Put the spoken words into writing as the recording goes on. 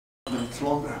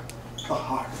moments longer, the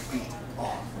heart beat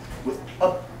on with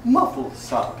a muffled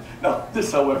sound. Now,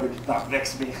 this, however, did not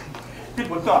vex me. It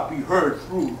would not be heard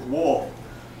through the wall.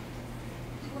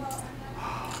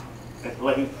 At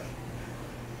length,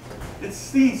 it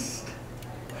ceased.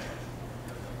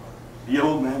 The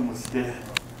old man was dead.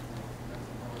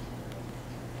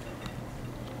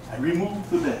 I removed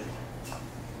the bed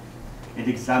and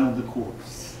examined the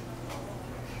corpse.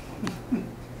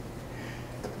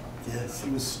 Yes, he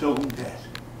was stone dead.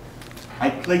 I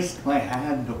placed my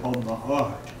hand upon the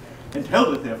heart and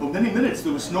held it there for many minutes.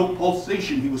 There was no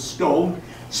pulsation. He was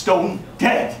stone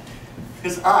dead.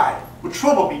 His eye would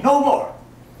trouble me no more.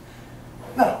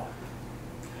 Now,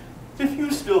 if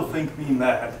you still think me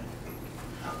mad,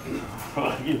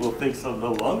 you will think so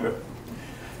no longer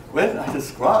when I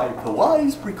describe the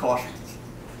wise precautions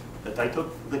that I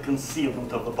took for the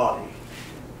concealment of the body.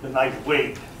 The night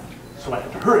waned, so I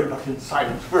had to hurry back in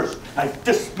silence. First, I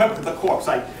dismembered the corpse.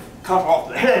 I cut off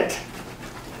the head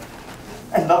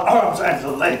and the arms and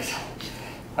the legs.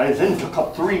 I then took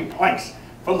up 3 planks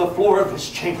from the floor of his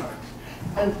chamber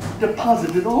and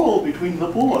deposited all between the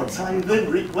boards. I then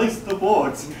replaced the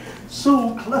boards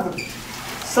so cleverly,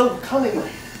 so cunningly,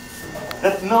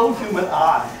 that no human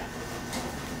eye,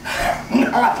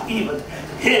 not even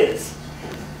his,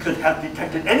 could have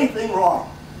detected anything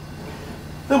wrong.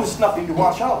 There was nothing to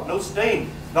wash out, no stain,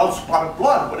 no spot of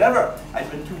blood, whatever. I'd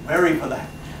been too wary for that.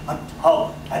 A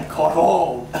tub had caught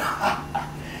hold.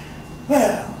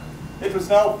 Well, it was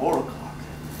now 4 o'clock.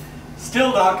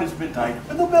 Still dark as midnight.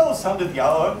 When the bell sounded the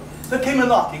hour, there came a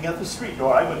knocking at the street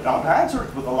door. I went down to answer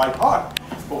it with a light heart.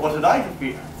 But what had I to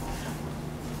fear?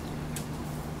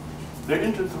 There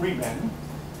entered 3 men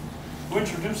who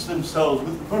introduced themselves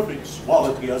with perfect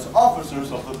suavity as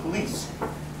officers of the police.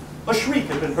 A shriek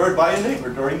had been heard by a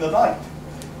neighbor during the night.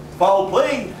 Foul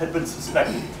play had been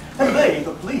suspected, and they,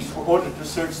 the police, were ordered to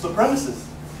search the premises.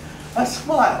 I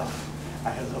smiled.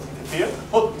 I had nothing to fear.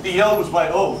 Oh, the yell was my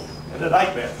own, and a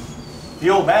nightmare. The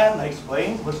old man, I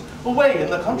explained, was away in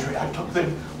the country. I took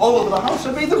them all over the house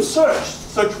and made them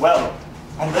search well.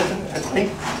 And then, at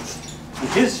length, to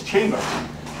his chamber,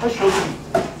 I showed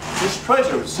him his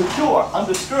treasures, secure,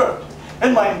 undisturbed.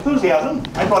 In my enthusiasm,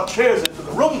 I brought chairs into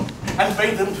the room and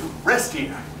bade them to rest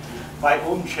here. My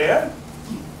own chair,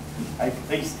 I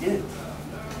placed it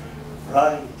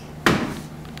right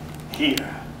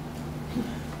here,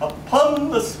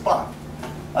 upon the spot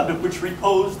under which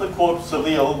reposed the corpse of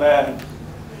the old man.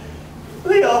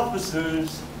 The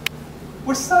officers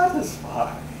were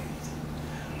satisfied.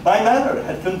 My manner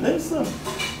had convinced them.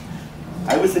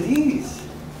 I was at ease.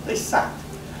 They sat,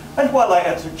 and while I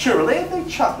answered cheerily, they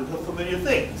chatted of familiar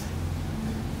things.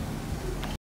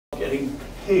 Getting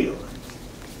pale,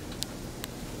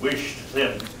 wished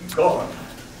them gone.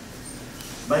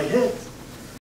 My head